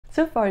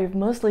So far, you've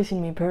mostly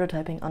seen me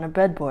prototyping on a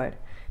breadboard.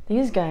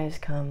 These guys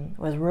come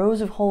with rows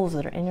of holes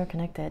that are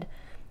interconnected.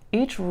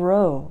 Each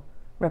row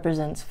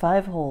represents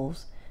 5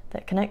 holes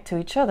that connect to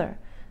each other,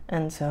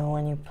 and so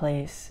when you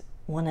place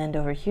one end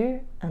over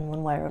here and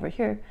one wire over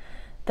here,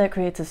 that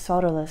creates a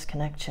solderless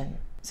connection.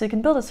 So you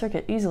can build a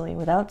circuit easily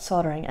without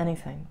soldering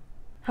anything.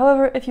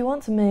 However, if you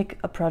want to make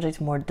a project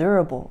more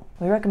durable,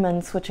 we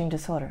recommend switching to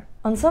solder.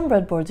 On some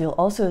breadboards, you'll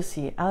also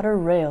see outer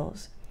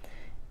rails.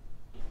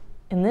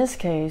 In this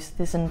case,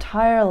 this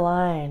entire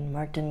line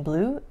marked in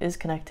blue is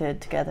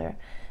connected together,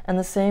 and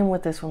the same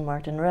with this one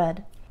marked in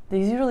red.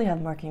 These usually have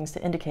markings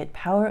to indicate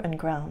power and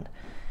ground.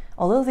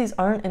 Although these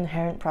aren't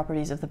inherent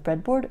properties of the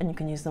breadboard and you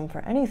can use them for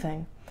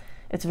anything,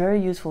 it's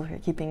very useful for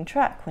keeping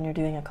track when you're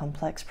doing a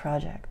complex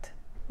project.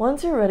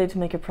 Once you're ready to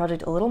make your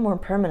project a little more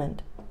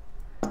permanent,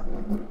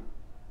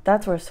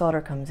 that's where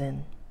solder comes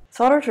in.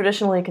 Solder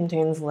traditionally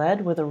contains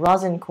lead with a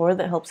rosin core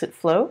that helps it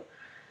flow,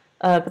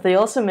 but they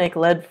also make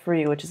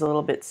lead-free, which is a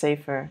little bit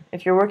safer.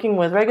 If you're working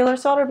with regular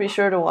solder, be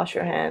sure to wash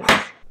your hands.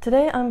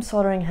 Today I'm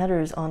soldering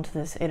headers onto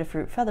this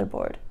Adafruit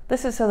featherboard.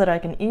 This is so that I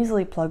can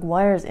easily plug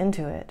wires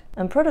into it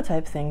and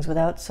prototype things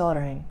without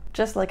soldering,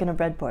 just like in a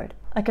breadboard.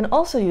 I can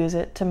also use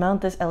it to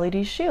mount this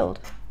LED shield.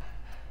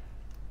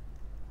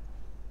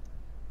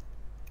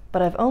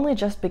 But I've only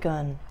just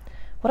begun.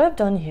 What I've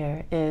done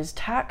here is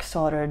tack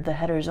soldered the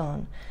headers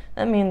on.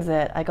 That means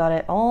that I got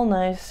it all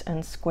nice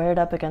and squared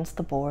up against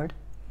the board.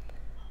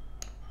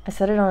 I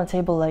set it on a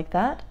table like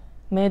that,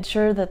 made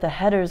sure that the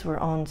headers were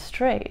on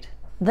straight.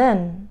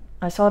 Then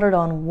I soldered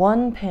on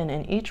 1 pin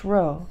in each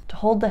row to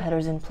hold the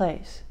headers in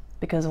place,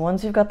 because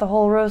once you've got the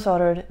whole row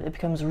soldered, it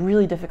becomes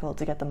really difficult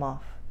to get them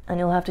off. And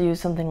you'll have to use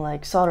something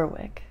like solder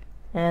wick,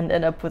 and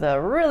end up with a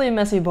really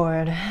messy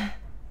board.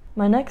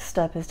 My next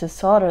step is to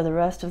solder the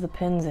rest of the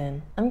pins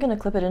in. I'm going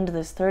to clip it into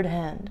this third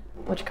hand,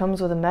 which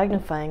comes with a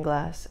magnifying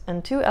glass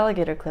and 2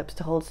 alligator clips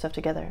to hold stuff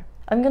together.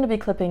 I'm going to be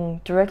clipping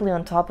directly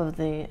on top of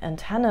the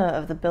antenna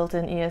of the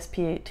built-in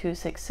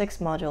ESP8266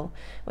 module,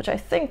 which I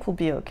think will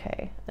be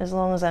okay, as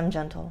long as I'm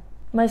gentle.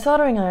 My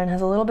soldering iron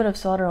has a little bit of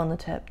solder on the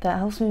tip that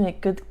helps me make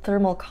good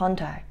thermal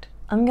contact.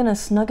 I'm going to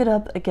snug it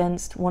up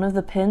against one of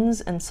the pins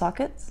and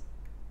sockets,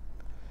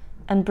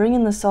 and bring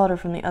in the solder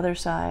from the other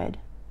side.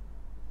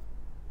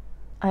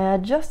 I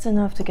add just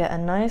enough to get a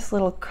nice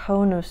little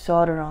cone of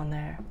solder on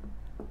there.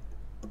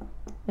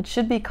 It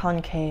should be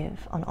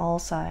concave on all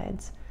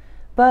sides,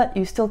 but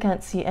you still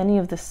can't see any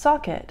of the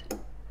socket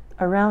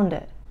around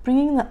it.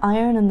 Bringing the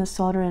iron and the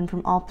solder in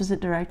from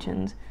opposite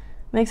directions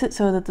makes it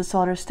so that the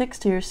solder sticks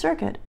to your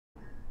circuit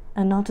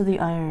and not to the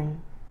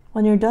iron.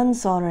 When you're done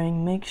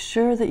soldering, make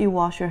sure that you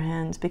wash your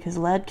hands because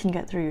lead can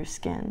get through your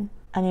skin,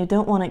 and you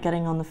don't want it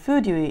getting on the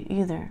food you eat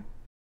either.